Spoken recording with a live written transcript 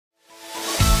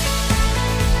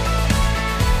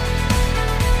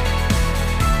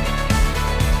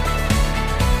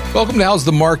Welcome to How's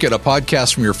the Market, a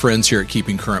podcast from your friends here at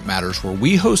Keeping Current Matters, where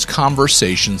we host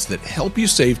conversations that help you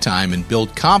save time and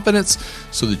build confidence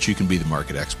so that you can be the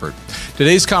market expert.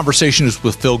 Today's conversation is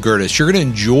with Phil Gerdes. You're going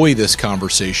to enjoy this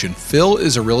conversation. Phil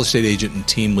is a real estate agent and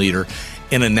team leader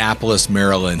in Annapolis,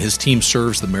 Maryland. His team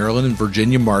serves the Maryland and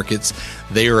Virginia markets.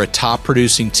 They are a top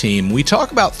producing team. We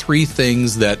talk about three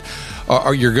things that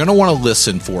you're going to want to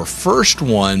listen for. First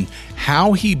one,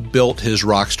 how he built his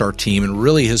rockstar team and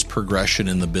really his progression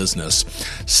in the business.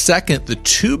 Second, the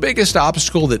two biggest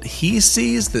obstacles that he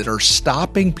sees that are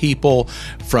stopping people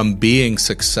from being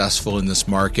successful in this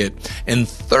market. And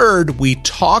third, we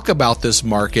talk about this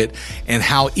market and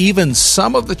how even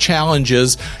some of the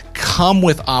challenges come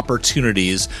with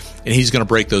opportunities, and he's going to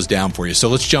break those down for you. So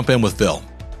let's jump in with Phil.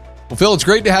 Well, Phil, it's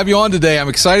great to have you on today. I'm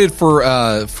excited for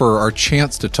our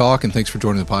chance to talk, and thanks for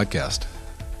joining the podcast.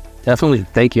 Definitely.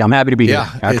 Thank you. I'm happy to be here.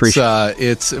 I appreciate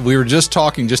it. We were just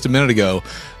talking just a minute ago.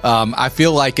 I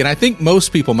feel like, and I think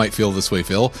most people might feel this way,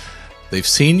 Phil, they've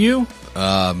seen you.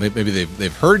 Maybe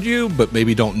they've heard you, but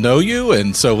maybe don't know you.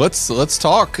 And so let's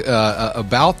talk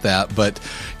about that. But,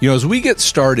 as we get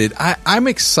started, I'm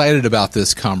excited about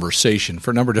this conversation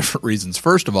for a number of different reasons.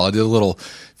 First of all, I did a little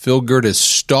Phil Gerdes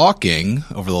stalking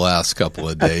over the last couple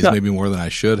of days, maybe more than I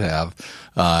should have.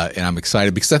 And I'm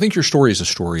excited because I think your story is a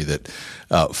story that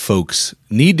folks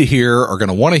need to hear, are going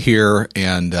to want to hear,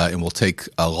 and will take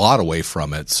a lot away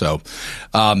from it. So,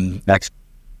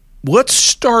 let's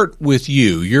start with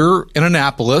you. You're in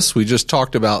Annapolis. We just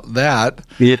talked about that,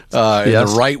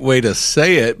 the right way to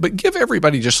say it. But give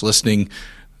everybody just listening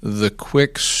the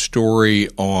quick story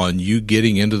on you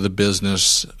getting into the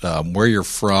business, where you're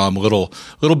from, a little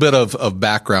bit of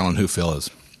background on who Phil is.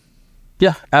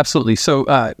 Yeah, absolutely. So,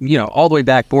 all the way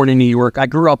back, born in New York. I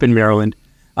grew up in Maryland.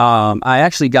 I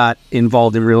actually got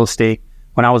involved in real estate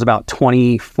when I was about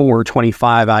 24,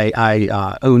 25.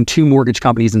 I owned two mortgage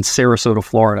companies in Sarasota,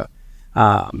 Florida.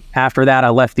 After that, I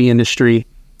left the industry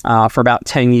for about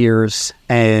 10 years,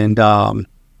 and then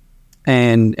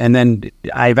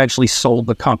I eventually sold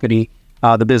the company,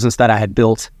 the business that I had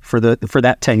built for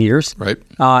that 10 years. Right.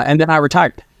 And then I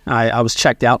retired. I was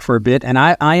checked out for a bit, and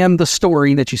I am the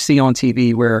story that you see on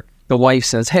TV where the wife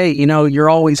says, "Hey, you're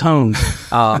always home."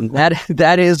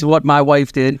 That is what my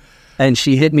wife did, and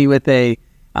she hit me with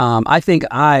I think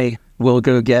I will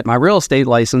go get my real estate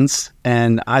license.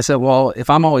 And I said, well, if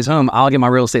I'm always home, I'll get my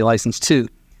real estate license too.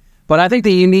 But I think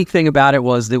the unique thing about it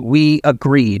was that we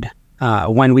agreed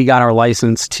when we got our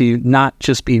license to not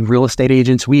just be real estate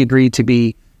agents. We agreed to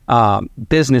be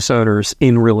business owners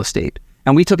in real estate.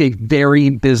 And we took a very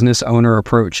business owner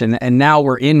approach. And now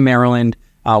we're in Maryland.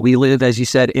 We live, as you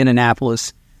said, in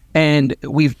Annapolis. And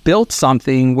we've built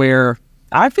something where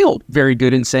I feel very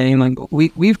good in saying, like,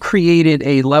 we've created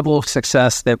a level of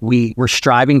success that we're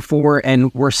striving for,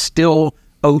 and we're still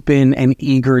open and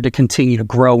eager to continue to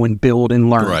grow and build and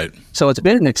learn. Right. So it's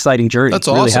been an exciting journey. That's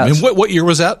awesome. Really. And what year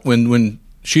was that when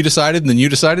she decided and then you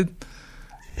decided?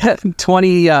 We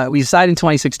decided in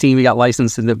 2016. We got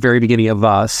licensed in the very beginning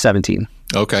of 17.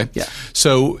 Okay. Yeah.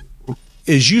 So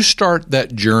as you start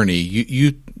that journey,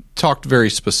 you talked very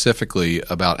specifically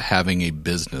about having a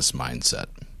business mindset.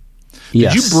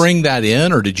 Yes. Did you bring that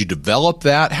in, or did you develop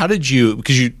that? How did you,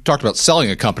 because you talked about selling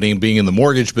a company and being in the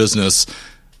mortgage business.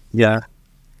 Yeah.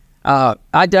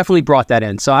 I definitely brought that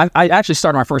in. So I actually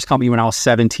started my first company when I was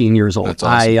 17 years old. That's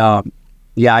awesome.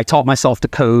 I taught myself to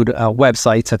code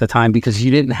websites at the time because you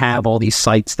didn't have all these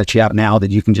sites that you have now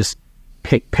that you can just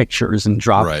pick pictures and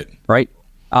drop. Right.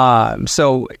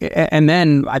 And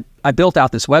then I built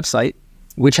out this website,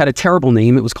 which had a terrible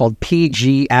name. It was called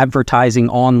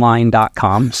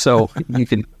pgadvertisingonline.com. So you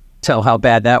can tell how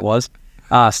bad that was.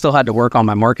 Still had to work on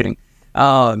my marketing.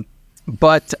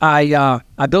 But I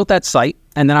built that site,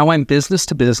 and then I went business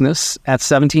to business at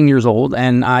 17 years old,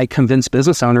 and I convinced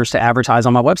business owners to advertise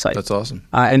on my website. That's awesome.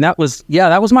 And that was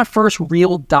my first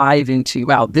real dive into,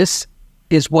 wow, this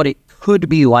is what it could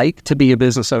be like to be a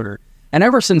business owner. And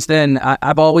ever since then,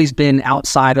 I've always been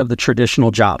outside of the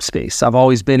traditional job space. I've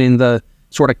always been in the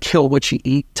sort of kill what you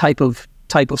eat type of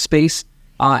space.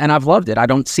 And I've loved it. I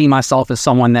don't see myself as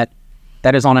someone that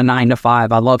is on a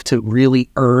 9-to-5. I love to really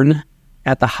earn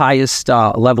at the highest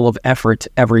level of effort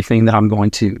everything that I'm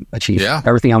going to achieve. Yeah.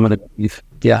 Everything I'm going to achieve.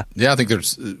 Yeah. Yeah, I think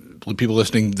there's people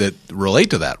listening that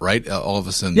relate to that, right? All of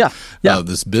a sudden,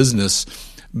 this business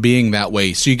being that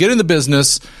way. So you get in the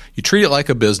business, you treat it like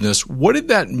a business. What did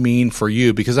that mean for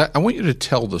you? Because I want you to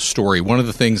tell the story. One of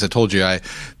the things I told you, I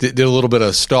did a little bit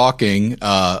of stalking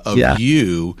of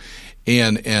you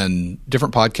and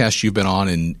different podcasts you've been on,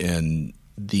 and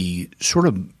the sort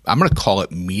of, I'm going to call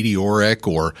it meteoric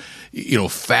or,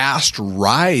 fast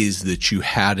rise that you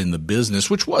had in the business,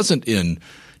 which wasn't in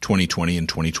 2020 and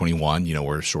 2021,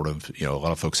 where sort of, a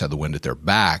lot of folks had the wind at their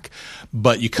back,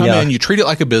 but you come in, you treat it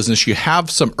like a business, you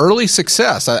have some early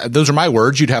success. Those are my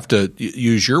words. You'd have to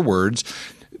use your words.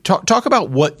 Talk about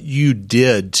what you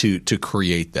did to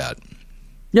create that.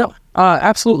 Yeah,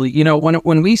 absolutely.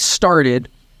 When we started,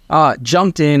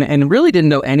 jumped in and really didn't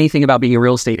know anything about being a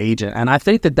real estate agent. And I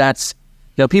think that's,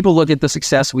 people look at the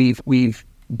success we've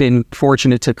been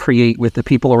fortunate to create with the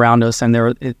people around us, and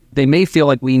they may feel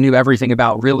like we knew everything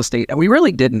about real estate, and we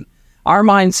really didn't. Our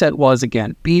mindset was,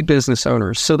 again, be business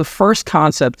owners. So the first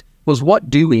concept was, what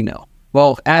do we know?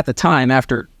 Well, at the time,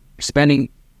 after spending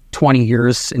 20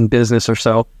 years in business or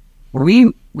so,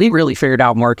 we really figured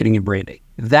out marketing and branding.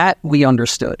 That we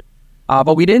understood.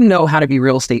 But we didn't know how to be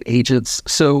real estate agents.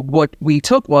 So what we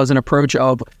took was an approach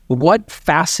of, what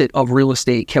facet of real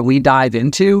estate can we dive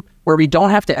into where we don't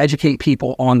have to educate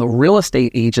people on the real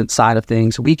estate agent side of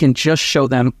things. We can just show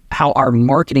them how our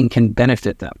marketing can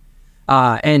benefit them.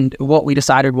 And what we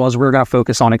decided was we're going to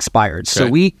focus on expired. Okay. So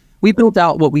we built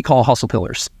out what we call hustle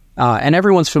pillars. And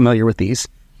everyone's familiar with these.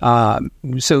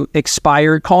 So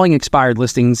calling expired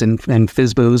listings and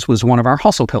FSBOs was one of our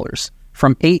hustle pillars.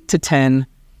 From 8 to 10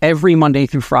 every Monday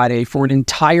through Friday for an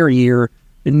entire year,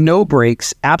 no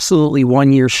breaks, absolutely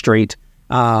 1 year straight.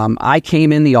 I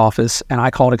came in the office and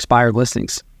I called expired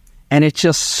listings, and it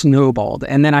just snowballed.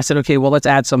 And then I said, okay, well, let's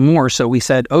add some more. So we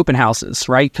said open houses,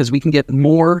 right? Because we can get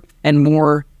more and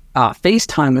more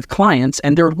FaceTime with clients,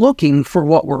 and they're looking for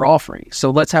what we're offering.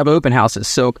 So let's have open houses.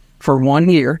 So for 1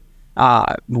 year,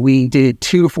 we did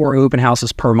 2 to 4 open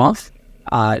houses per month.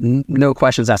 No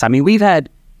questions asked. I mean, we've had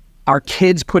our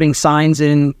kids putting signs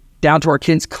in, down to our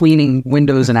kids cleaning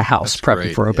windows in a house,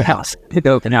 prepping for open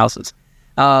houses.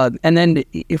 And then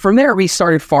from there, we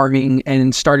started farming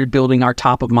and started building our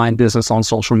top of mind business on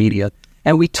social media.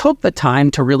 And we took the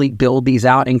time to really build these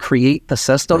out and create the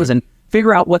systems and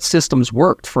figure out what systems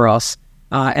worked for us.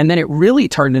 And then it really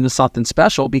turned into something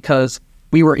special because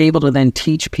we were able to then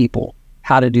teach people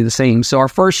how to do the same. So our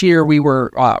first year, we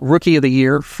were Rookie of the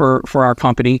Year for our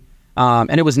company.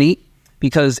 And it was neat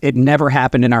because it never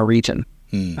happened in our region.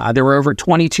 There were over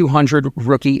 2,200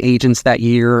 rookie agents that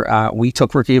year. We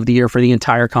took Rookie of the Year for the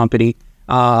entire company.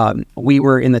 We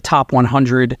were in the top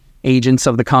 100 agents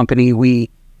of the company. We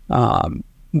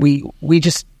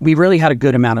really had a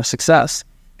good amount of success.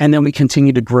 And then we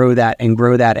continued to grow that.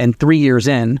 And 3 years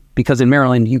in, because in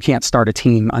Maryland, you can't start a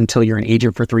team until you're an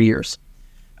agent for 3 years.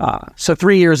 So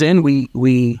 3 years in,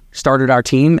 we started our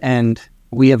team, and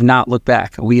we have not looked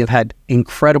back. We have had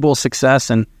incredible success,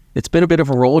 and it's been a bit of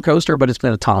a roller coaster, but it's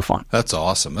been a ton of fun. That's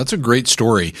awesome. That's a great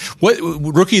story. What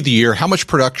Rookie of the Year? How much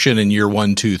production in year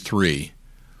 1, 2, 3?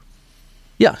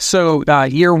 Yeah. So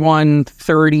year 1,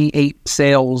 38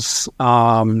 sales,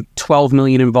 12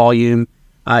 million in volume.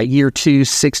 Year 2,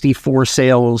 64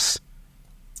 sales.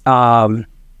 I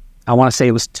want to say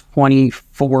it was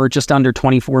 24, just under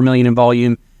 24 million in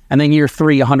volume. And then year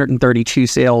 3, 132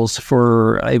 sales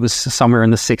it was somewhere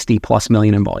in the 60 plus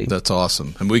million in volume. That's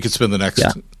awesome. And we could spend the next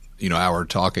hour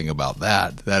talking about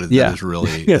that. That is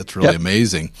really, that's really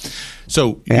amazing.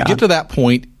 So you get to that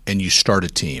point and you start a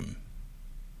team.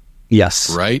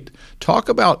 Yes. Right? Talk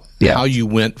about how you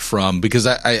went from, because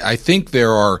I think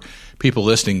there are people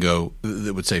listening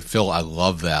that would say, Phil, I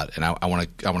love that. And I want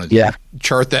to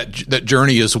chart that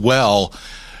journey as well.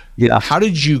 Yeah. How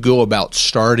did you go about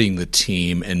starting the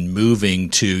team and moving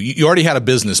to, you already had a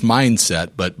business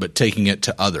mindset, but taking it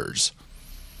to others?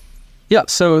 Yeah.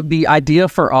 So the idea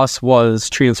for us was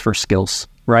transfer skills,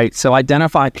 right? So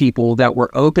identify people that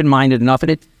were open-minded enough.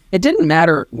 And it didn't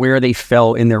matter where they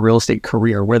fell in their real estate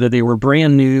career, whether they were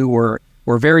brand new or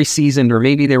very seasoned, or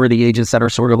maybe they were the agents that are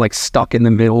sort of like stuck in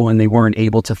the middle and they weren't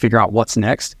able to figure out what's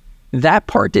next. That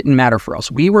part didn't matter for us.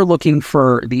 We were looking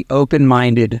for the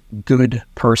open-minded, good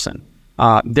person.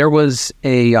 There was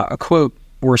a quote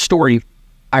or a story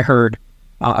I heard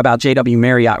about J.W.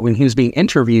 Marriott when he was being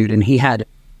interviewed, and he had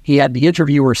the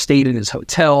interviewer stayed in his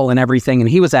hotel and everything, and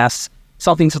he was asked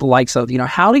something to the likes of,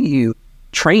 how do you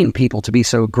train people to be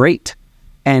so great?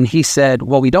 And he said,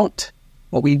 well, we don't.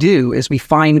 What we do is we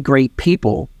find great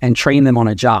people and train them on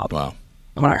a job. Wow.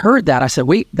 And when I heard that, I said,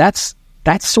 wait, that's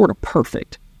sort of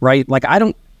perfect. Right? Like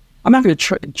I'm not going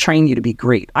to train you to be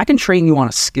great. I can train you on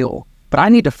a skill, but I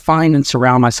need to find and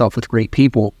surround myself with great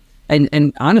people.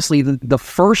 And honestly, the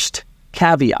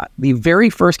very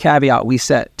first caveat we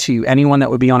set to anyone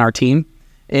that would be on our team,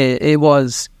 it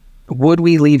was, would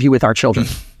we leave you with our children?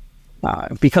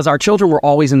 Because our children were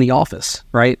always in the office,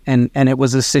 right? And it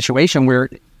was a situation where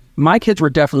my kids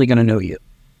were definitely going to know you.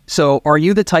 So are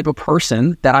you the type of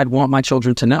person that I'd want my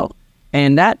children to know?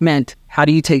 And that meant, how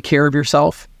do you take care of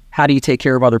yourself? How do you take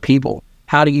care of other people?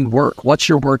 How do you work? What's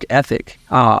your work ethic?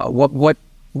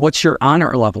 What's your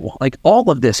honor level? Like, all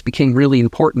of this became really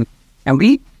important. And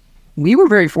we were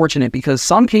very fortunate because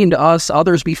some came to us,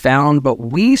 others we found, but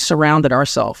we surrounded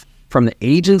ourselves from the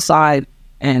agent side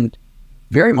and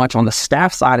very much on the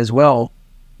staff side as well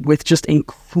with just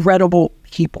incredible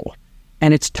people.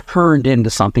 And it's turned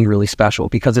into something really special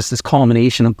because it's this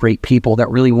culmination of great people that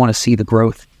really want to see the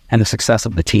growth and the success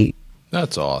of the team.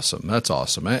 That's awesome. That's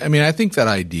awesome. I mean, I think that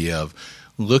idea of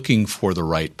looking for the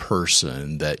right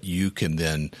person that you can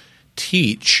then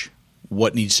teach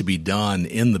what needs to be done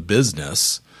in the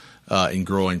business and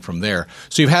growing from there.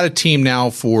 So you've had a team now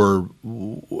for,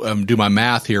 do my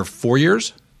math here, 4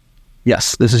 years?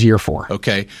 Yes, this is year 4.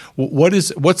 Okay.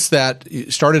 What's that?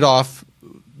 You started off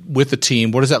with the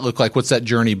team. What does that look like? What's that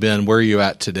journey been? Where are you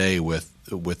at today with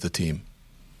the team?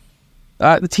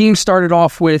 The team started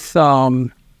off with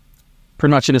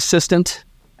pretty much an assistant,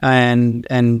 and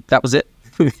that was it.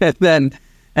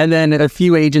 and then a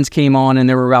few agents came on, and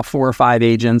there were about 4 or 5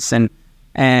 agents,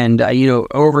 and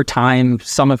over time,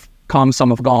 some have come, some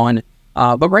have gone.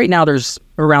 But right now there's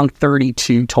around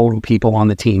 32 total people on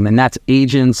the team, and that's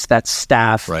agents, that's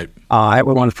staff. Right.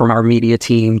 Everyone from our media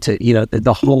team to,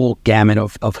 the whole gamut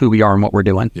of who we are and what we're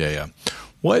doing. Yeah.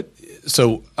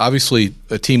 So obviously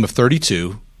a team of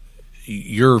 32,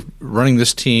 you're running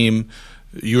this team,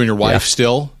 you and your wife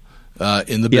still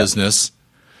in the business.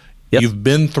 Yep. You've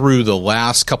been through the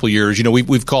last couple of years.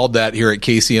 We've called that here at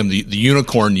KCM the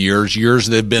unicorn years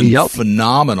that have been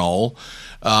phenomenal.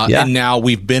 And now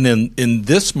we've been in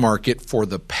this market for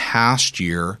the past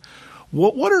year.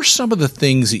 What are some of the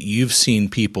things that you've seen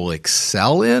people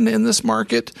excel in this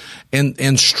market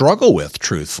and struggle with,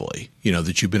 truthfully,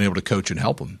 that you've been able to coach and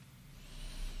help them?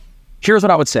 Here's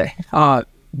what I would say.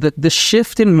 The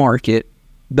shift in market,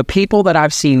 the people that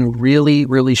I've seen really,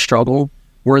 really struggle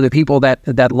were the people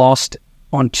that lost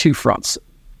on 2 fronts.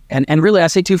 And really, I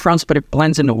say 2 fronts, but it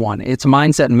blends into one. It's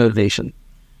mindset and motivation.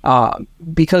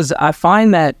 Because I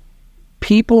find that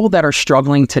people that are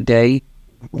struggling today,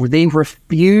 they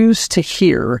refuse to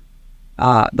hear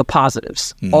the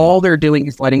positives. All they're doing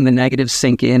is letting the negatives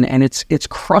sink in, and it's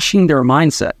crushing their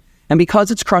mindset. And because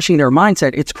it's crushing their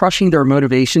mindset, it's crushing their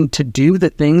motivation to do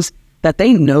the things that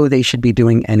they know they should be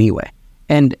doing anyway.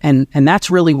 And that's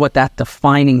really what that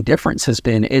defining difference has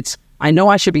been. I know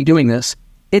I should be doing this.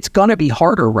 It's going to be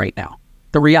harder right now.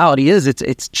 The reality is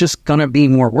it's just going to be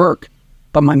more work,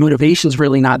 but my motivation's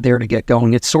really not there to get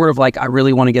going. It's sort of like, I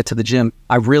really want to get to the gym.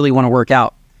 I really want to work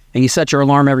out. And you set your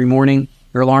alarm every morning,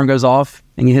 your alarm goes off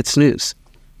and you hit snooze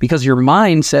because your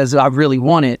mind says, I really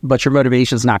want it, but your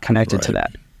motivation's not connected to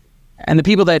that. And the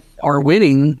people that are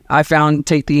winning, I found,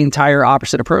 take the entire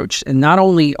opposite approach. And not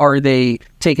only are they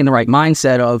taking the right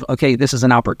mindset of, okay, this is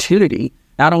an opportunity,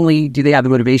 not only do they have the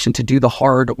motivation to do the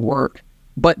hard work,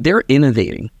 but they're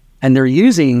innovating and they're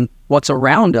using what's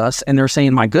around us. And they're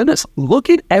saying, my goodness,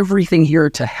 look at everything here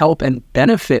to help and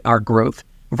benefit our growth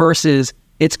versus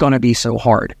it's going to be so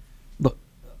hard. Look,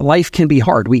 life can be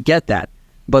hard. We get that.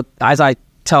 But as I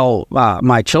tell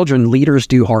my children, leaders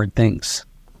do hard things.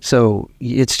 So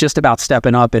it's just about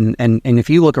stepping up. And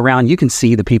if you look around, you can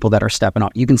see the people that are stepping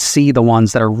up. You can see the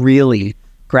ones that are really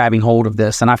grabbing hold of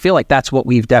this. And I feel like that's what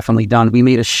we've definitely done. We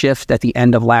made a shift at the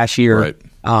end of last year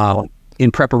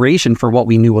in preparation for what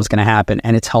we knew was going to happen.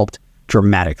 And it's helped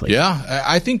dramatically. Yeah.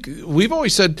 I think we've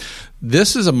always said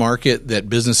this is a market that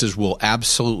businesses will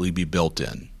absolutely be built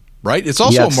in. Right. It's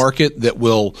also a market that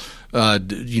will,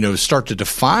 start to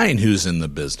define who's in the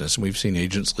business. And we've seen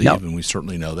agents leave, and we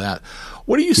certainly know that.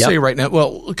 What do you say right now?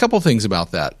 Well, a couple of things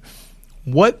about that.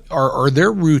 What are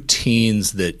there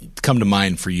routines that come to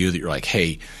mind for you that you're like,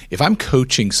 hey, if I'm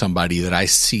coaching somebody that I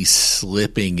see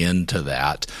slipping into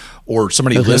that, or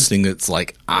somebody listening that's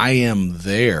like, I am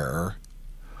there,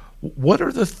 what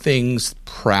are the things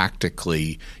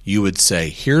practically you would say,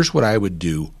 here's what I would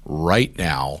do right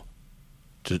now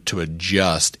to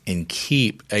adjust and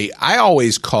keep I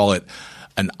always call it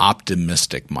an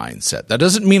optimistic mindset. That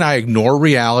doesn't mean I ignore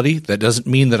reality. That doesn't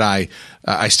mean that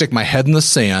I stick my head in the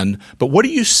sand. But what do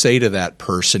you say to that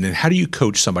person, and how do you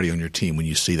coach somebody on your team when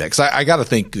you see that? Because I got to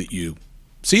think that you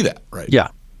see that, right? Yeah,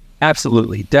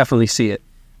 absolutely. Definitely see it.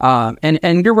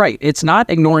 And you're right. It's not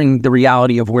ignoring the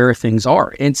reality of where things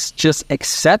are. It's just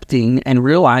accepting and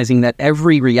realizing that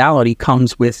every reality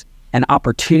comes with an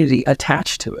opportunity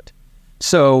attached to it.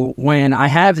 So when I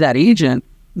have that agent,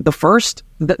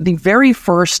 the very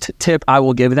first tip I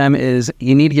will give them is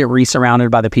you need to get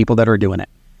resurrounded by the people that are doing it,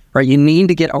 right? You need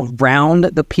to get around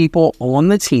the people on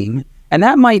the team And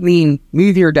that might mean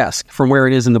move your desk from where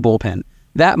it is in the bullpen.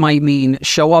 That might mean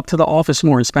show up to the office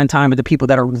more and spend time with the people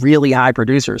that are really high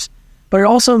producers. But it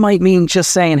also might mean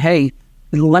just saying, hey,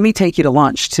 let me take you to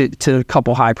lunch to a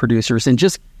couple high producers, and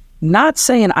just not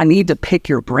saying I need to pick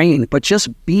your brain, but just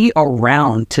be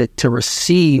around to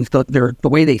receive the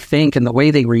way they think and the way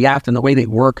they react and the way they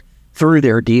work through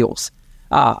their deals.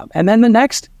 And then the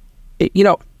next,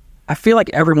 I feel like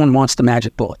everyone wants the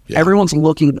magic bullet. Yeah. Everyone's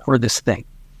looking for this thing.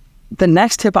 The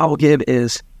next tip I will give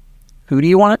is, who do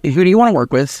you want to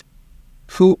work with?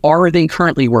 Who are they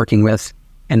currently working with?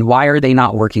 And why are they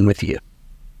not working with you?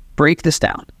 Break this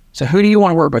down. So who do you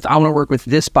want to work with? I want to work with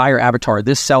this buyer avatar,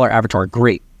 this seller avatar.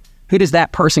 Great. Who does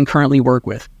that person currently work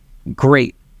with?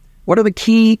 Great. What are the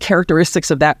key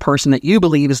characteristics of that person that you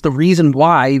believe is the reason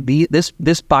why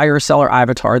this buyer seller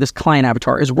avatar, this client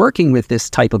avatar, is working with this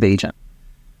type of agent?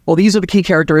 Well, these are the key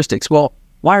characteristics. Well,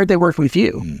 why aren't they working with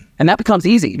you? And that becomes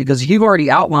easy because you've already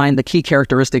outlined the key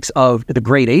characteristics of the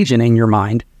great agent in your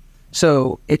mind.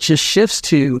 So it just shifts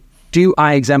to, do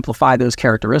I exemplify those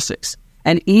characteristics?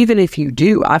 And even if you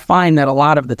do, I find that a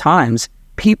lot of the times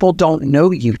people don't know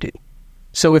you do.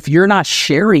 So if you're not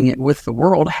sharing it with the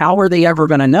world, how are they ever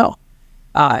going to know?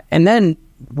 And then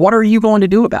what are you going to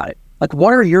do about it? Like,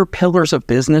 what are your pillars of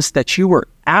business that you were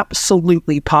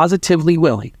absolutely positively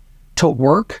willing to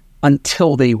work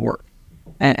until they work?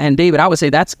 And David, I would say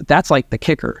that's like the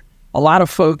kicker. A lot of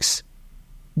folks,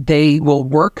 they will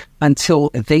work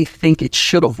until they think it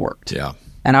should have worked. Yeah.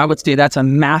 And I would say that's a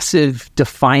massive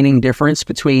defining difference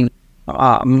between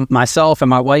myself and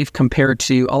my wife compared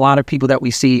to a lot of people that we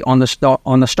see on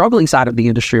the struggling side of the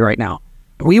industry right now.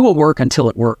 We will work until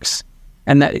it works.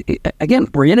 And that, again,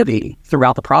 we're innovating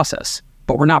throughout the process,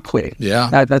 but we're not quitting.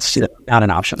 Yeah. That's not an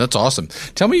option. That's awesome.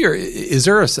 Tell me, is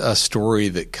there a story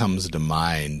that comes to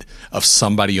mind of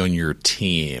somebody on your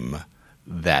team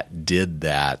that did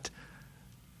that,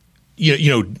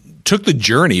 took the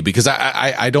journey? Because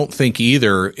I don't think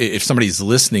either, if somebody's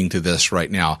listening to this right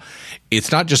now,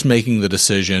 it's not just making the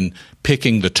decision,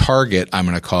 picking the target, I'm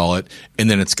going to call it, and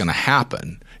then it's going to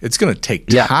happen. It's going to take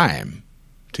time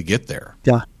to get there.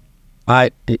 Yeah.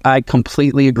 I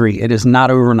completely agree. It is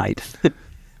not overnight.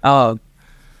 So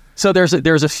there's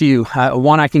a few.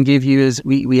 One I can give you is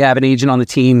we have an agent on the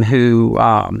team who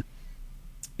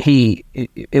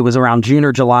it was around June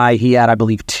or July. He had, I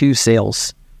believe, 2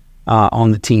 sales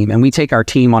on the team, and we take our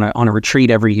team on a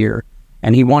retreat every year.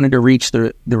 And he wanted to reach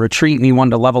the retreat, and he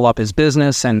wanted to level up his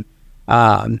business, and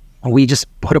we just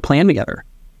put a plan together.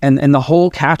 And the whole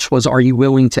catch was, are you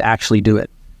willing to actually do it?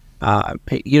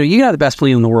 You can have the best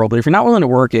plan in the world, but if you're not willing to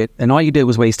work it, then all you did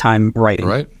was waste time writing,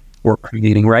 right, or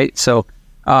creating, right? So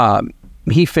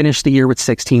he finished the year with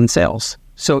 16 sales.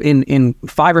 So in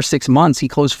 5 or 6 months, he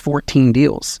closed 14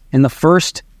 deals. In the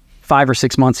first 5 or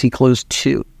 6 months, he closed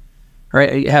 2.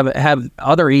 Right? You have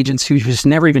other agents who just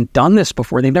never even done this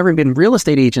before. They've never been real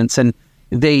estate agents, and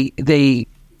they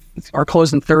are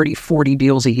closing 30, 40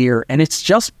 deals a year. And it's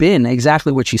just been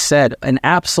exactly what you said, an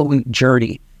absolute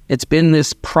journey. It's been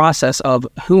this process of,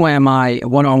 who am I,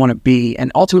 what do I want to be,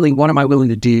 and ultimately, what am I willing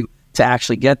to do to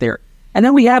actually get there? And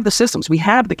then we have the systems. We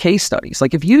have the case studies.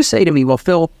 Like, if you say to me, well,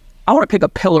 Phil, I want to pick a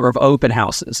pillar of open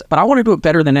houses, but I want to do it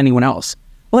better than anyone else.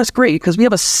 Well, that's great, because we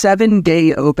have a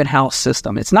 7-day open house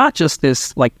system. It's not just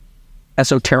this like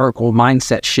esoterical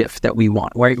mindset shift that we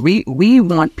want, right? We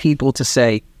want people to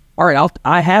say, all right,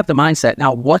 I have the mindset.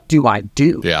 Now, what do I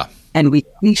do? Yeah. And we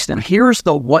teach them, here's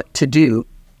the what to do.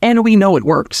 And we know it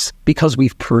works because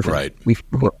we've proven it. We've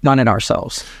done it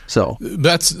ourselves. So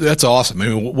that's awesome. I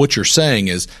mean, what you're saying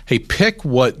is, hey, pick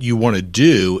what you want to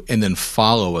do and then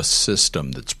follow a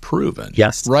system that's proven.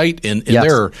 Yes. Right? And yes.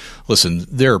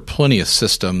 There are plenty of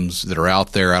systems that are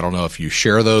out there. I don't know if you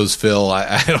share those, Phil.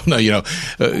 I don't know.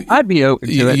 I'd be open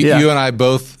to it. Yeah. You and I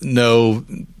both know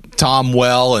Tom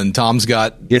well, and Tom's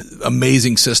got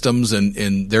amazing systems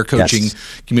in their coaching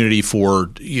community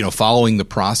for, following the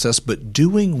process, but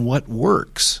doing what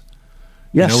works,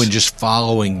 and just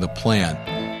following the plan.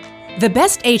 The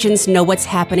best agents know what's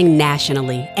happening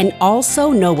nationally and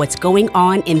also know what's going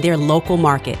on in their local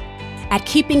market. At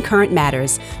Keeping Current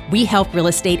Matters, we help real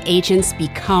estate agents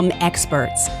become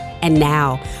experts. And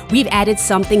now we've added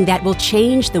something that will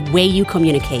change the way you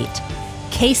communicate.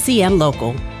 KCM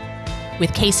Local.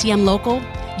 With KCM Local,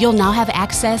 you'll now have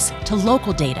access to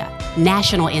local data,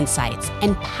 national insights,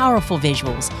 and powerful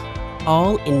visuals,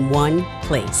 all in one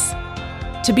place.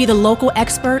 To be the local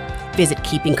expert, visit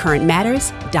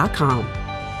keepingcurrentmatters.com.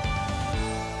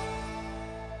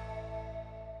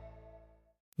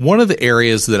 One of the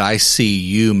areas that I see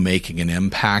you making an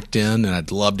impact in, and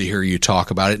I'd love to hear you talk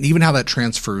about it, and even how that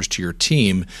transfers to your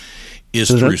team, is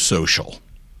through social.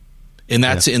 And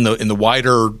that's in the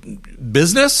wider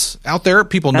business out there.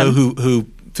 People know who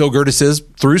Phil Gerdes is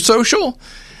through social,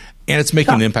 and it's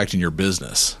making an impact in your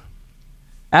business.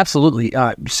 Absolutely.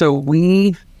 So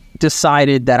we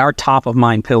decided that our top of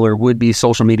mind pillar would be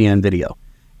social media and video.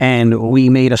 And we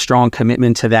made a strong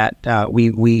commitment to that.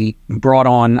 We brought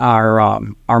on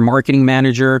our marketing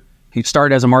manager, who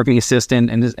started as a marketing assistant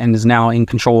and is now in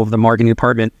control of the marketing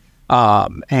department.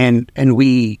 And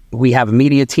we have a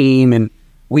media team, and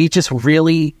we just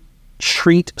really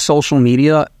treat social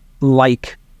media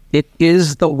like it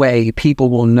is the way people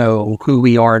will know who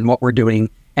we are and what we're doing.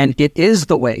 And it is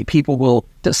the way people will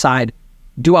decide,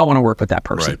 do I want to work with that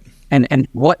person? Right. And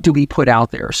what do we put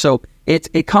out there? So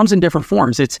it comes in different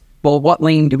forms. It's, well, what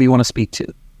lane do we want to speak to,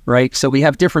 right? So we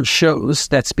have different shows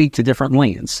that speak to different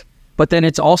lanes. But then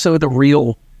it's also the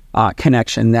real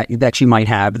connection that you might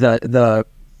have, the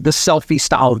selfie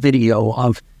style video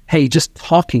of, hey, just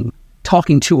talking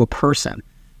to a person.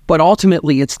 But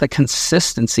ultimately, it's the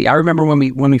consistency. I remember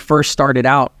when we first started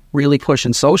out really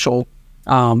pushing social,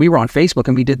 we were on Facebook,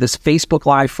 and we did this Facebook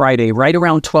Live Friday right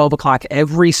around 12 o'clock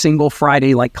every single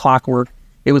Friday, like clockwork.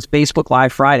 It was Facebook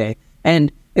Live Friday.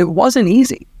 And it wasn't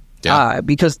easy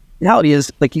because the reality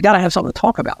is, like, you got to have something to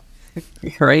talk about,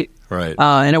 right? Right.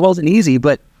 And it wasn't easy.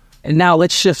 But now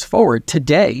let's shift forward.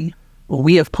 Today,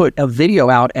 we have put a video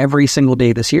out every single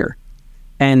day this year.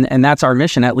 And that's our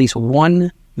mission, at least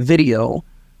one video,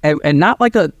 and not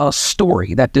like a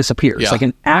story that disappears, like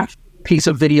an actual piece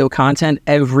of video content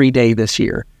every day this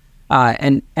year.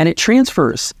 And it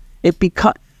transfers. It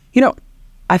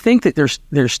I think that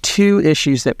there's two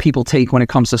issues that people take when it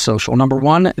comes to social. Number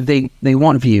one, they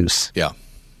want views. Yeah.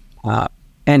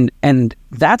 And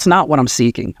that's not what I'm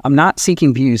seeking. I'm not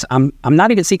seeking views. I'm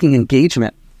not even seeking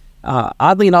engagement.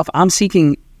 Oddly enough, I'm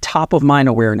seeking top of mind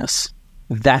awareness.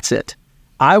 That's it.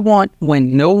 I want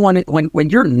when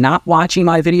you're not watching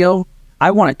my video,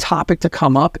 I want a topic to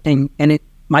come up and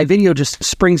my video just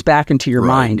springs back into your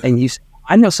mind, and you say,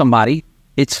 I know somebody,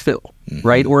 it's Phil,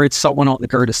 right? Or it's someone on the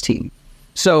Gerdes team.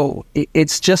 So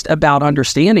it's just about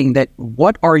understanding that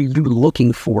what are you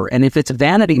looking for? And if it's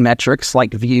vanity metrics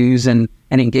like views and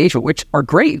engagement, which are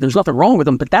great, there's nothing wrong with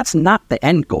them, but that's not the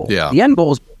end goal. Yeah. The end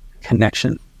goal is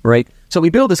connection, right? So we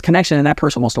build this connection, and that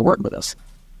person wants to work with us.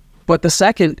 But the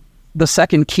second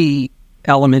key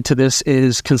element to this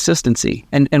is consistency.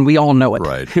 And we all know it.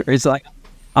 Right. It's like,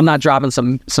 I'm not dropping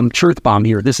some truth bomb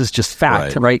here. This is just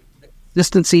fact, right?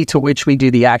 Consistency to which we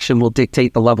do the action will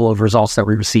dictate the level of results that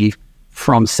we receive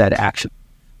from said action.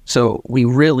 So we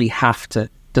really have to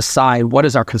decide what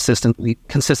is our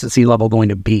consistency level going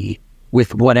to be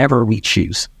with whatever we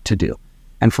choose to do.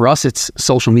 And for us, it's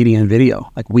social media and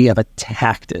video. Like, we have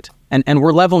attacked it, and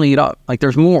we're leveling it up. Like,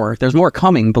 there's more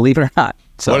coming, believe it or not.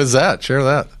 So, what is that? Share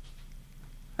that.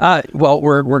 Well,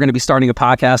 we're going to be starting a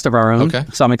podcast of our own. Okay.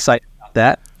 So I'm excited about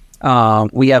that.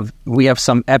 We have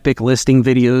some epic listing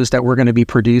videos that we're going to be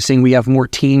producing. We have more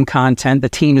team content. The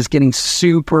team is getting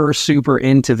super, super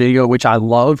into video, which I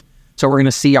love. So we're going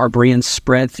to see our brand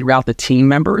spread throughout the team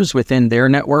members within their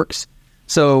networks.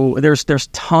 So there's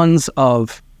tons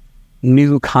of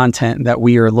new content that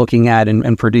we are looking at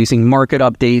and producing, market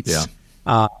updates,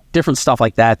 different stuff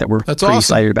like that we're pretty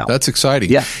excited about. That's exciting.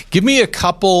 Yeah. Give me a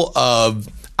couple of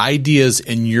ideas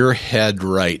in your head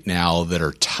right now that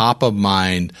are top of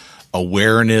mind: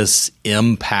 awareness,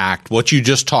 impact, what you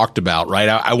just talked about, right?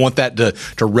 I want that to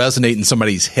resonate in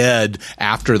somebody's head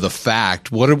after the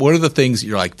fact. What are the things that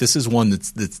you're like, this is one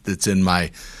that's in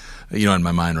my, in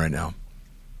my mind right now?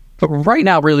 But right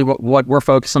now, really what we're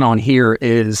focusing on here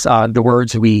is the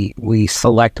words we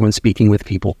select when speaking with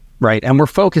people, right? And we're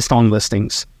focused on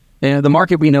listings. The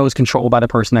market we know is controlled by the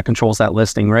person that controls that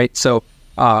listing, right? So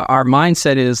our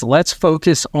mindset is, let's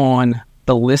focus on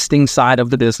the listing side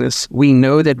of the business. We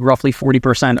know that roughly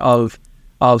 40%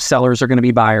 of sellers are going to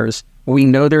be buyers. We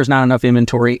know there's not enough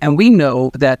inventory. And we know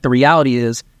that the reality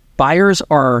is buyers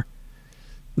are,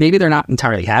 maybe they're not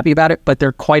entirely happy about it, but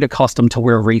they're quite accustomed to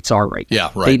where rates are right now.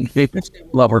 Yeah, right. They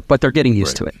lower, but they're getting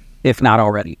used to it, if not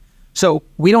already. So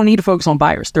we don't need to focus on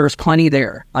buyers. There's plenty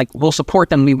there. Like, we'll support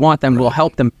them. We want them. We'll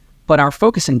help them. But our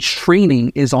focus and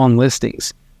training is on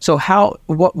listings. So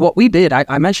what we did,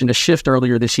 I mentioned a shift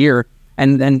earlier this year,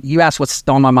 and then you asked what's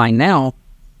on my mind now.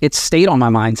 It's stayed on my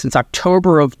mind since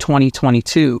October of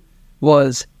 2022,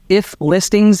 was, if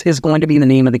listings is going to be the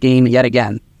name of the game yet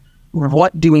again,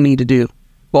 what do we need to do?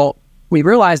 Well, we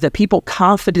realized that people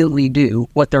confidently do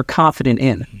what they're confident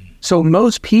in. So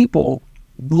most people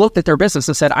looked at their business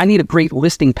and said, I need a great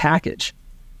listing package.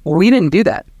 Well, we didn't do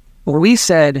that. Well, we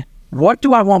said, what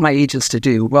do I want my agents to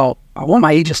do? Well, I want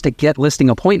my agents to get listing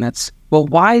appointments. Well,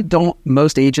 why don't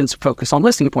most agents focus on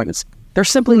listing appointments? They're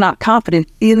simply not confident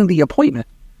in the appointment.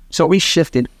 So we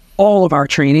shifted all of our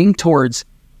training towards,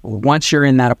 once you're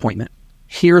in that appointment,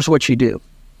 here's what you do.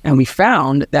 And we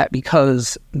found that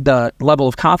because the level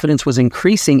of confidence was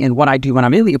increasing in what I do when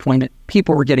I'm in the appointment,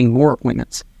 people were getting more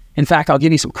appointments. In fact, I'll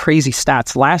give you some crazy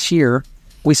stats. Last year,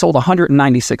 we sold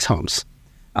 196 homes.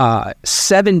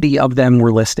 70 of them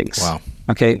were listings. Wow.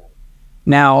 Okay.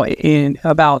 Now, in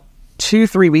about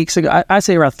 2-3 weeks ago, I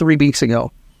say around 3 weeks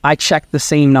ago, I checked the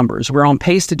same numbers. We're on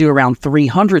pace to do around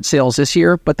 300 sales this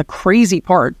year. But the crazy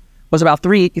part was about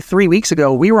three weeks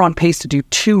ago, we were on pace to do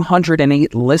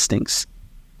 208 listings.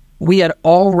 We had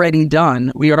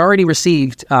already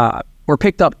received or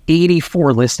picked up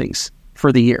 84 listings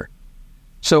for the year.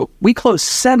 So we closed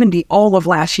 70 all of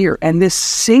last year. And this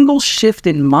single shift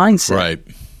in mindset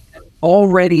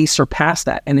already surpassed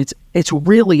that. And it's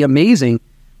really amazing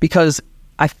because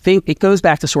I think it goes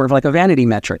back to sort of like a vanity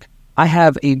metric. I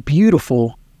have a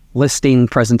beautiful listing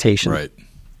presentation. Right.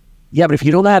 Yeah, but if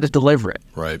you don't know how to deliver it,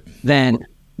 then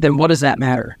what does that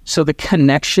matter? So the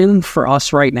connection for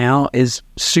us right now is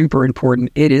super important.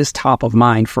 It is top of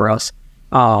mind for us.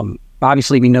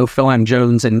 Obviously, we know Phil M.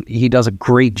 Jones, and he does a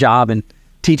great job in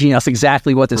teaching us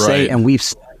exactly what to say, and we've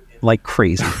like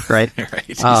crazy, right?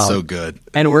 He's so good.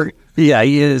 And he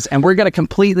is. And we're going to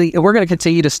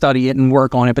continue to study it and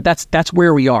work on it. But that's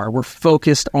where we are. We're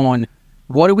focused on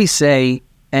what do we say?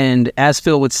 And as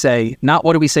Phil would say, not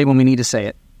what do we say when we need to say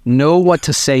it. Know what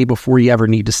to say before you ever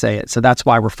need to say it. So that's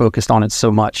why we're focused on it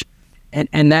so much.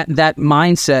 And that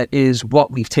mindset is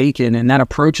what we've taken, and that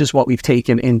approach is what we've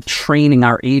taken in training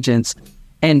our agents.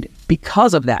 And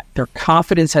because of that, their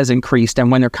confidence has increased.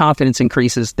 And when their confidence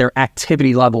increases, their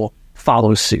activity level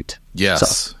follows suit. Yes.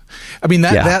 So, I mean,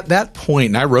 that point,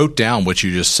 and I wrote down what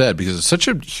you just said because it's such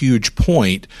a huge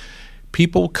point.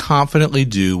 People confidently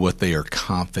do what they are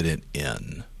confident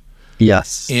in.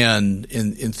 Yes. And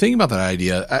in thinking about that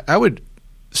idea, I would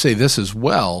say this as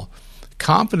well.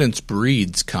 Confidence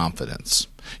breeds confidence.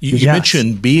 You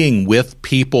mentioned being with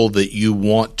people that you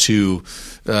want to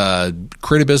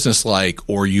create a business like,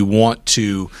 or you want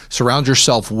to surround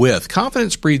yourself with.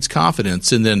 Confidence breeds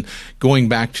confidence. And then going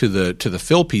back to the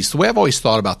Phil piece, the way I've always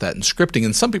thought about that in scripting,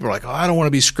 and some people are like, oh, I don't want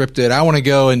to be scripted. I want to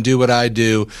go and do what I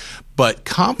do. But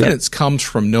confidence comes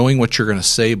from knowing what you're going to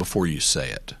say before you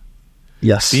say it.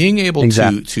 Yes. Being able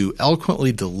to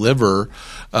eloquently deliver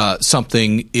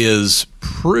something is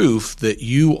proof that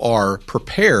you are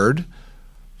prepared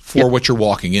for what you're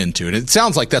walking into. And it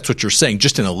sounds like that's what you're saying,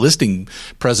 just in a listing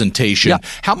presentation. Yeah.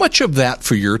 How much of that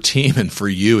for your team and for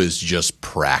you is just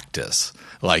practice?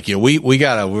 Like, we're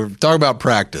talking about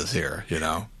practice here,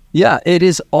 Yeah, it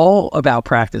is all about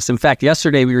practice. In fact,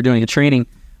 yesterday we were doing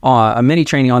a mini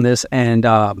training on this, and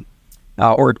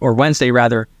or Wednesday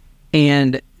rather,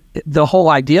 and the whole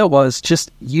idea was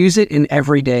just use it in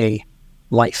everyday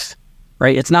life,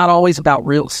 right? It's not always about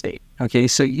real estate. Okay.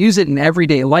 So use it in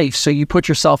everyday life. So you put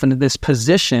yourself into this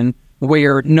position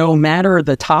where no matter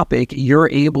the topic, you're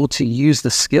able to use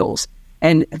the skills.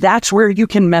 And that's where you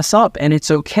can mess up, and it's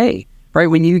okay, right?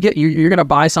 When you're going to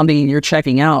buy something and you're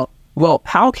checking out, well,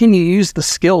 how can you use the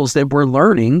skills that we're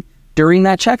learning during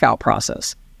that checkout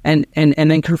process? And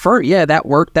then confirm, that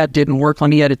worked, that didn't work. Let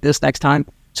me edit this next time.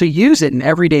 So use it in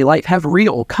everyday life, have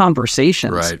real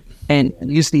conversations, and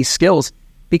use these skills,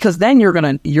 because then you're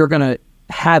gonna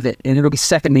have it, and it'll be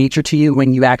second nature to you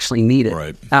when you actually need it.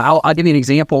 Right. I'll give you an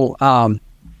example. When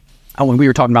we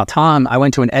were talking about Tom, I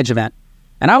went to an Edge event,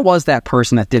 and I was that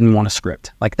person that didn't want a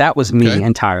script. Like, that was me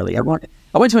entirely. I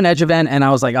went to an Edge event, and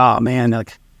I was like, oh man,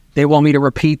 like they want me to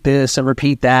repeat this and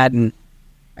repeat that, and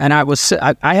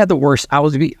I had the worst.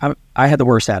 I had the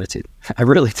worst attitude. I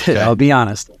really did. I'll be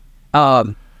honest.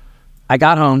 I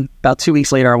got home about 2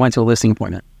 weeks later. I went to a listing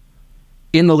appointment.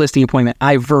 In the listing appointment,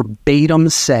 I verbatim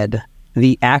said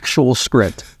the actual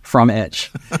script from Edge.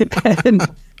 And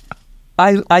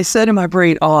I said in my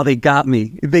brain, oh, they got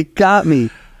me.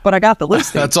 But I got the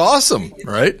listing. That's awesome,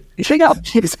 right?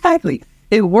 Exactly.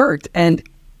 It worked. And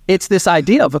it's this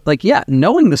idea of like,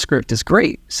 knowing the script is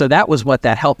great. So that was what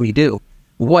that helped me do.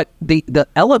 What the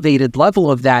elevated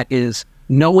level of that is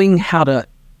knowing how to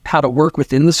work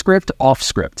within the script, off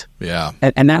script. Yeah.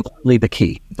 And that's really the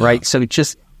key, right? So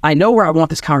I know where I want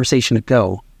this conversation to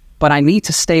go, but I need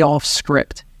to stay off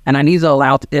script, and I need to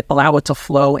allow it to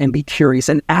flow and be curious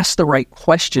and ask the right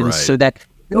questions so that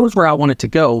it goes where I want it to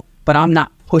go, but I'm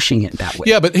not pushing it that way.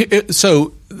 Yeah, but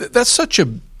so that's such a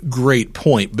great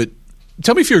point, but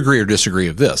tell me if you agree or disagree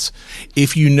with this.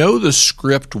 If you know the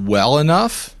script well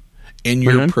enough, and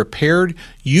you're prepared,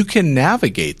 you can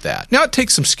navigate that. Now, it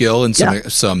takes some skill and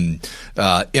some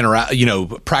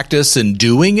practice in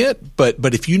doing it,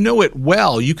 but if you know it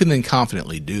well, you can then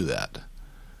confidently do that.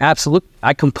 Absolutely.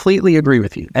 I completely agree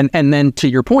with you. And then to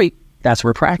your point, that's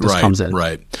where practice comes in.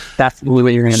 Right. That's the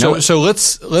way you're going to know it. So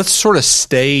let's sort of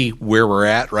stay where we're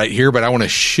at right here, but I want to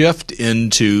shift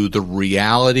into the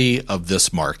reality of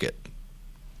this market.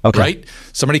 Okay. Right?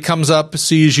 Somebody comes up,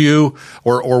 sees you,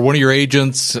 or one of your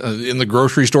agents in the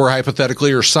grocery store,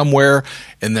 hypothetically, or somewhere,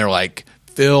 and they're like,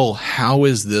 Phil, how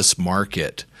is this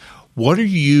market? What are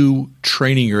you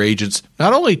training your agents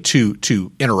not only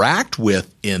to interact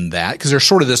with in that, because there's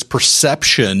sort of this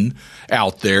perception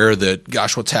out there that,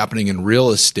 gosh, what's happening in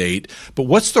real estate, but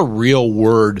what's the real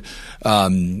word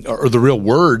or the real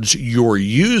words you're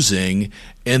using,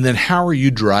 and then how are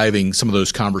you driving some of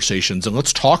those conversations? And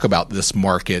let's talk about this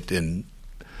market and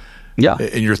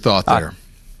your thought there.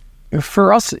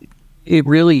 For us, it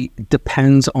really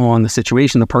depends on the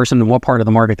situation, the person, and what part of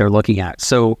the market they're looking at.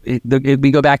 So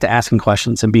we go back to asking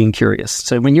questions and being curious.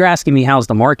 So when you're asking me, how's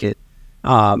the market?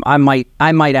 I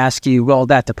might ask you, well,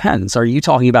 that depends. Are you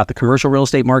talking about the commercial real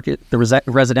estate market, the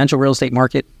residential real estate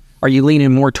market? Are you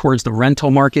leaning more towards the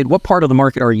rental market? What part of the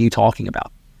market are you talking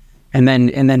about? And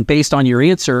then based on your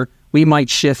answer, we might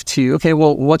shift to, okay,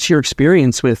 well, what's your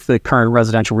experience with the current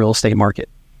residential real estate market?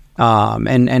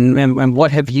 And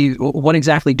what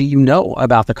exactly do you know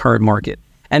about the current market?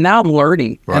 And now I'm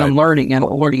learning, and I'm learning,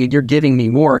 and you're giving me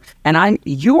more. And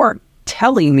you are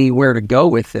telling me where to go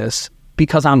with this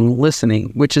because I'm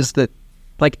listening, which is the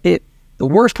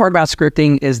worst part about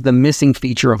scripting is the missing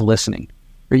feature of listening.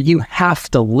 Where you have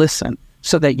to listen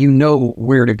so that you know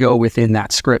where to go within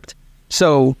that script.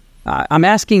 So I'm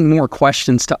asking more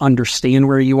questions to understand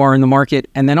where you are in the market.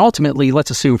 And then ultimately, let's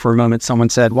assume for a moment someone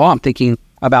said, well, I'm thinking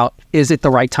about, is it the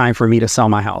right time for me to sell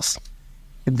my house?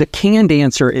 The canned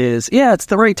answer is, yeah, it's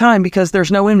the right time because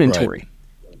there's no inventory.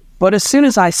 Right. But as soon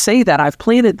as I say that, I've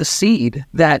planted the seed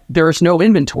that there's no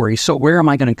inventory. So where am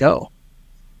I going to go?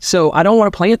 So I don't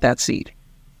want to plant that seed.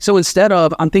 So instead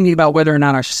of, I'm thinking about whether or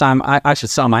not I should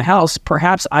sell my house,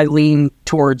 perhaps I lean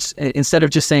towards, instead of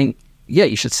just saying, yeah,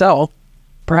 you should sell,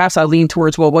 perhaps I lean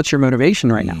towards, well, what's your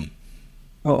motivation right now?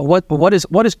 What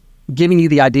is giving you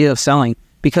the idea of selling?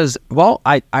 Because, well,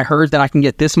 I heard that I can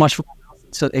get this much for my house,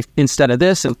 so instead of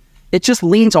this. And it just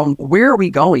leans on, where are we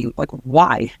going? Like,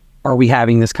 why are we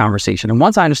having this conversation? And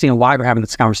once I understand why we're having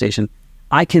this conversation,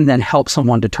 I can then help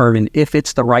someone determine if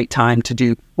it's the right time to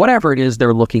do whatever it is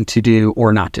they're looking to do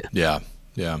or not to. Yeah.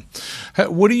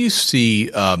 What do you see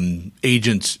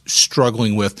agents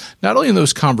struggling with, not only in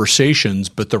those conversations,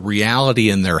 but the reality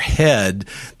in their head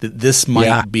that this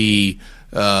might be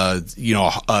not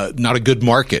a good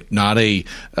market, not a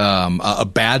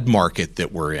bad market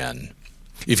that we're in.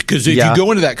 Because if you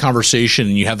go into that conversation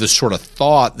and you have this sort of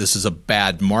thought, this is a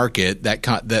bad market,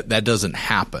 that doesn't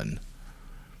happen.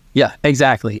 Yeah,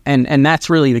 exactly. And that's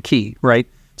really the key, right?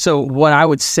 So what I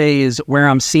would say is where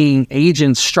I'm seeing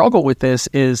agents struggle with this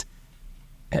is,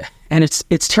 and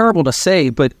it's terrible to say,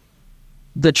 but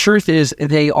the truth is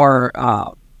they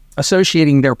are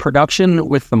associating their production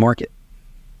with the market.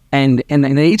 And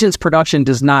an agent's production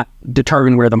does not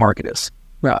determine where the market is.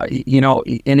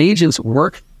 An agent's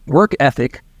work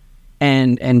ethic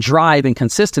and drive and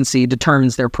consistency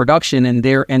determines their production,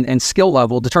 and skill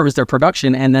level determines their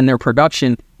production, and then their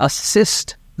production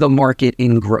assists the market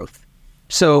in growth.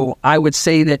 So I would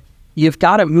say that you've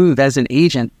got to move as an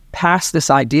agent past this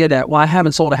idea that, well, I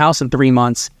haven't sold a house in 3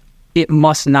 months, it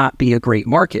must not be a great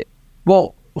market.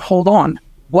 Well, hold on.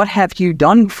 What have you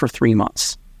done for 3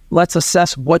 months? Let's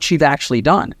assess what you've actually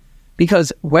done.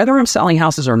 Because whether I'm selling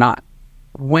houses or not,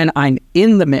 when I'm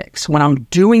in the mix, when I'm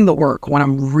doing the work, when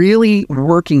I'm really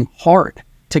working hard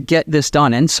to get this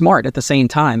done and smart at the same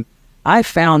time, I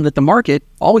found that the market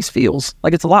always feels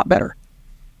like it's a lot better.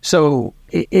 So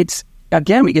it's,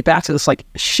 again, we get back to this, like,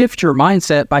 shift your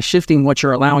mindset by shifting what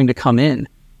you're allowing to come in.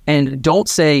 And don't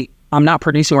say, I'm not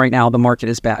producing right now, the market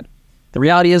is bad. The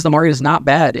reality is the market is not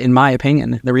bad, in my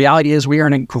opinion. The reality is we are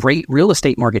in a great real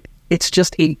estate market. It's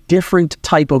just a different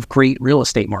type of great real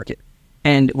estate market.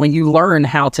 And when you learn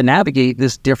how to navigate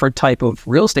this different type of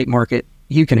real estate market,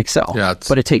 you can excel,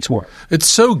 but it takes work. It's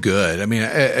so good. I mean,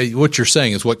 what you're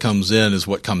saying is what comes in is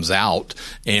what comes out.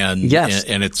 And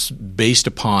it's based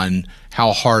upon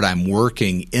how hard I'm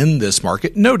working in this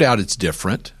market. No doubt it's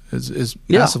different. It's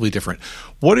massively different.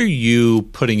 What are you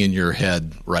putting in your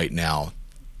head right now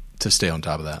to stay on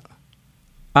top of that?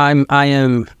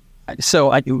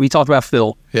 We talked about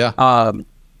Phil. Yeah.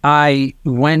 I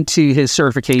went to his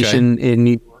certification in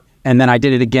New York, and then I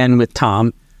did it again with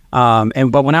Tom.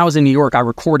 But when I was in New York, I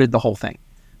recorded the whole thing.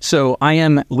 So I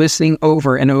am listening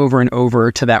over and over and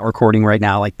over to that recording right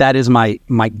now. Like that is my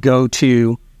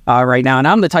go-to right now. And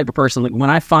I'm the type of person, like when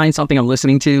I find something I'm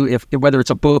listening to, whether it's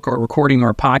a book or a recording or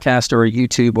a podcast or a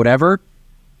YouTube, whatever,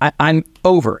 I'm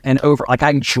over and over. Like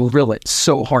I drill it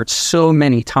so hard, so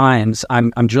many times.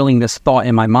 I'm drilling this thought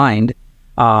in my mind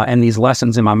and these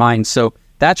lessons in my mind. So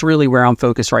that's really where I'm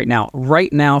focused right now.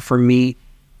 Right now, for me,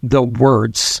 the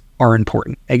words are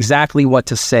important. Exactly what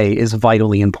to say is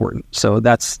vitally important. So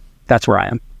that's where I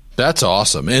am. That's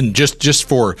awesome. And just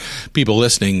for people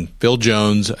listening, Phil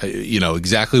Jones,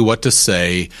 exactly what to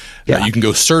say. Yeah. You can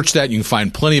go search that. You can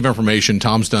find plenty of information.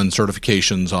 Tom's done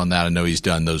certifications on that. I know he's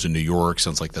done those in New York.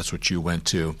 Sounds like that's what you went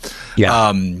to.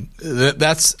 Yeah.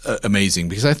 That's amazing,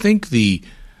 because I think the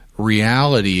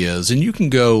reality is, and you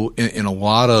can go in a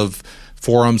lot of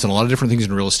forums and a lot of different things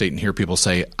in real estate and hear people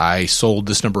say, I sold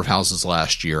this number of houses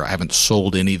last year. I haven't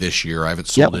sold any this year. I haven't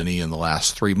sold any in the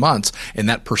last 3 months. And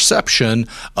that perception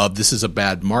of this is a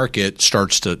bad market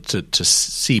starts to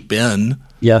seep in.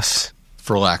 Yes.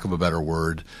 For lack of a better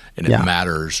word. And it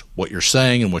matters what you're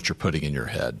saying and what you're putting in your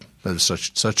head. That is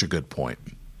such a good point.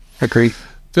 Agree.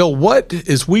 Phil,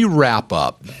 as we wrap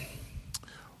up,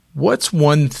 what's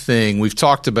one thing we've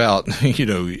talked about,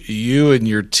 you and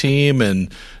your team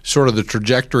and sort of the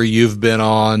trajectory you've been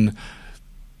on,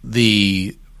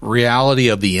 the reality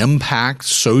of the impact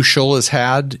social has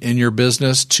had in your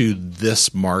business to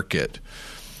this market.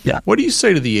 Yeah. What do you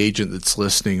say to the agent that's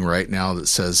listening right now that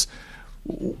says,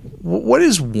 what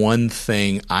is one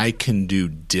thing I can do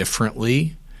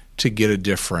differently to get a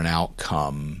different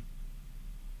outcome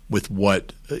with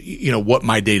what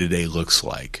my day-to-day looks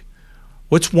like?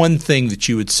 What's one thing that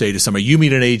you would say to somebody? You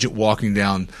meet an agent walking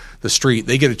down the street,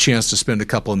 they get a chance to spend a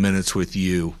couple of minutes with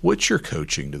you. What's your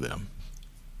coaching to them?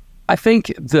 I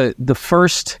think the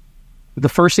first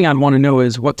thing I'd want to know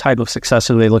is what type of success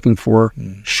are they looking for,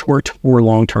 short or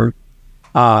long term?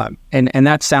 And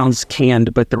that sounds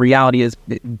canned, but the reality is,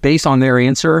 based on their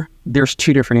answer, there's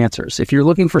two different answers. If you're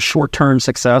looking for short-term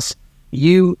success,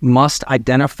 you must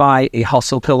identify a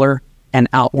hustle pillar and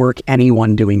outwork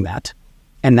anyone doing that.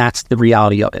 And that's the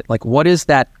reality of it. Like, what is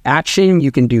that action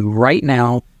you can do right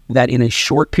now that in a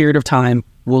short period of time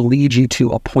will lead you to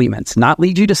appointments, not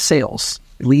lead you to sales,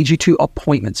 lead you to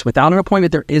appointments. Without an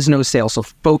appointment, there is no sale. So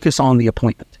focus on the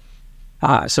appointment.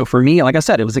 So for me, like I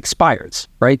said, it was expireds,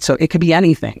 right? So it could be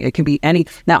anything. It can be any.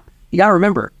 Now, you got to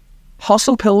remember,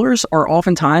 hustle pillars are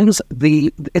oftentimes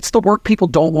it's the work people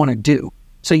don't want to do.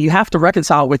 So you have to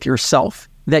reconcile with yourself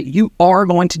that you are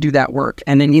going to do that work.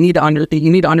 And then you need to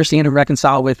understand and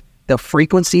reconcile with the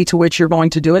frequency to which you're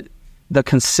going to do it, the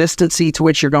consistency to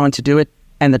which you're going to do it,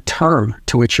 and the term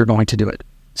to which you're going to do it.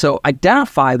 So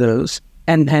identify those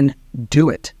and then do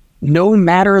it. No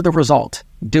matter the result,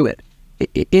 do it.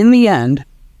 In the end,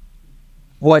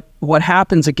 what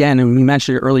happens again, and we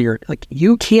mentioned it earlier, like,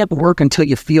 you can't work until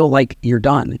you feel like you're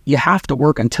done. You have to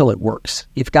work until it works.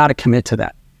 You've got to commit to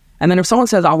that. And then if someone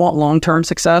says, I want long-term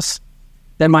success,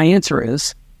 then my answer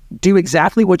is do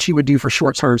exactly what you would do for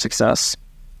short-term success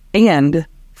and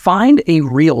find a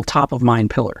real top-of-mind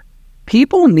pillar.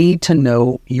 People need to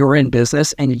know you're in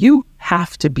business and you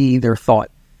have to be their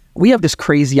thought. We have this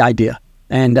crazy idea,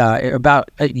 and about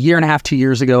a year and a half, 2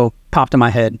 years ago, popped in my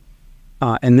head,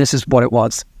 and this is what it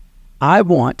was. I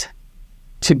want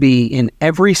to be in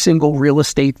every single real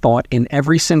estate thought in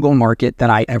every single market that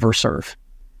I ever serve.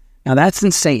 Now, that's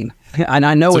insane, and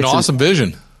I know it's an awesome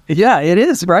vision. Yeah, it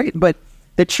is, right? But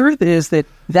the truth is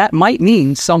that might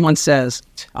mean someone says,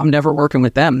 I'm never working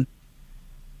with them.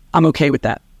 I'm okay with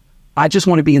that. I just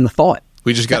want to be in the thought.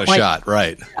 We just got a shot,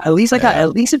 right? At least at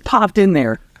least it popped in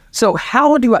there. So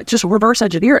how do I just reverse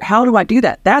engineer it? How do I do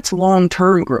that? That's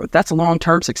long-term growth. That's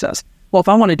long-term success. Well, if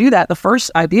I want to do that, the first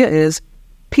idea is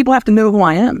people have to know who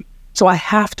I am. So I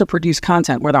have to produce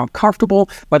content, whether I'm comfortable,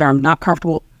 whether I'm not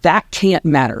comfortable. That can't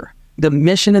matter. The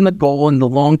mission and the goal and the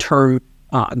long-term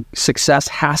success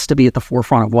has to be at the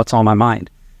forefront of what's on my mind.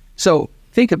 So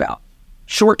think about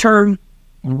short term,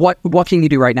 what can you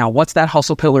do right now? What's that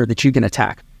hustle pillar that you can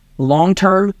attack? Long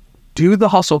term, do the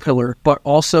hustle pillar, but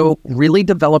also really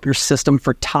develop your system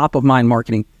for top of mind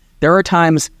marketing. There are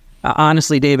times,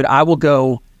 honestly, David, I will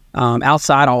go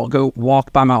outside, I'll go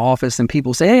walk by my office and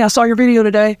people say, hey, I saw your video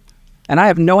today. And I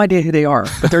have no idea who they are,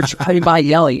 but they're driving by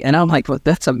yelling. And I'm like, well,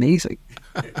 that's amazing.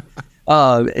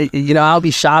 I'll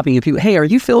be shopping and people, hey, are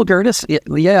you Phil Gerdes?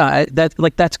 Yeah,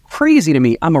 that's crazy to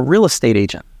me. I'm a real estate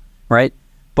agent, right?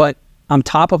 But I'm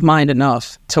top of mind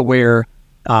enough to where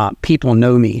people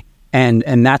know me.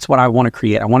 And that's what I want to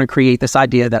create. I want to create this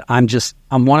idea that I'm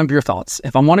one of your thoughts.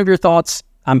 If I'm one of your thoughts,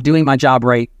 I'm doing my job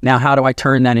right. Now, how do I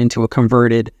turn that into a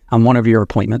converted, I'm one of your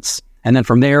appointments? And then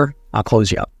from there, I'll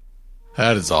close you up.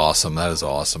 That is awesome. That is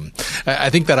awesome. I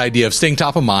think that idea of staying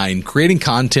top of mind, creating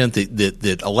content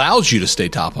that allows you to stay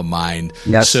top of mind,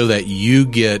 yes, so that you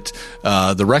get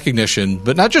the recognition,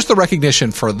 but not just the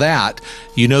recognition for that,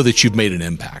 you know that you've made an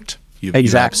impact. You've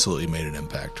absolutely made an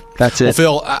impact. That's it.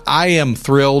 Well, Phil, I am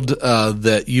thrilled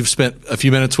that you've spent a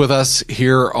few minutes with us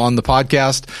here on the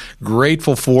podcast.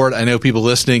 Grateful for it. I know people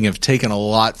listening have taken a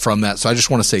lot from that. So I just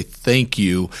want to say thank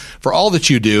you for all that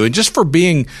you do and just for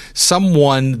being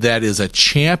someone that is a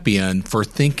champion for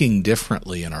thinking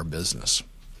differently in our business.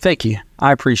 Thank you.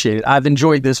 I appreciate it. I've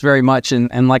enjoyed this very much.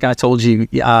 And like I told you,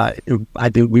 I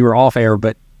think we were off air,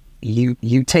 but you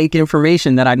take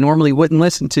information that I normally wouldn't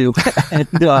listen to.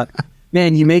 And,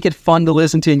 man, you make it fun to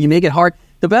listen to, and you make it hard.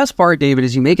 The best part, David,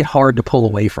 is you make it hard to pull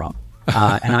away from,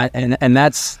 and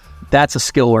that's a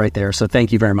skill right there. So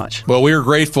thank you very much. Well, we are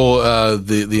grateful.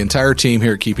 The entire team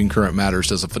here at Keeping Current Matters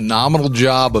does a phenomenal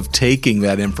job of taking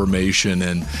that information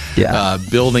and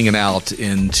building it out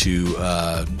into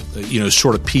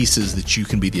sort of pieces that you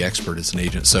can be the expert as an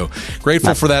agent. So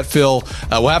grateful for that, Phil.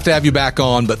 We'll have to have you back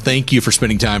on, but thank you for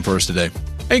spending time for us today.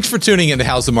 Thanks for tuning in to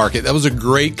How's the Market. That was a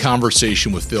great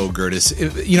conversation with Phil Gerdes.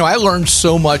 I learned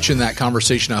so much in that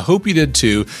conversation. I hope you did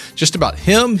too, just about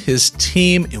him, his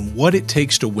team, and what it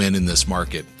takes to win in this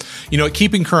market. At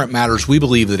Keeping Current Matters, we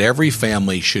believe that every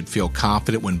family should feel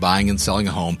confident when buying and selling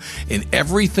a home, and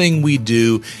everything we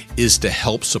do is to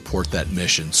help support that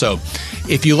mission. So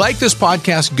if you like this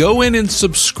podcast, go in and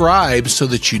subscribe so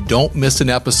that you don't miss an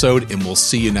episode, and we'll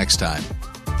see you next time.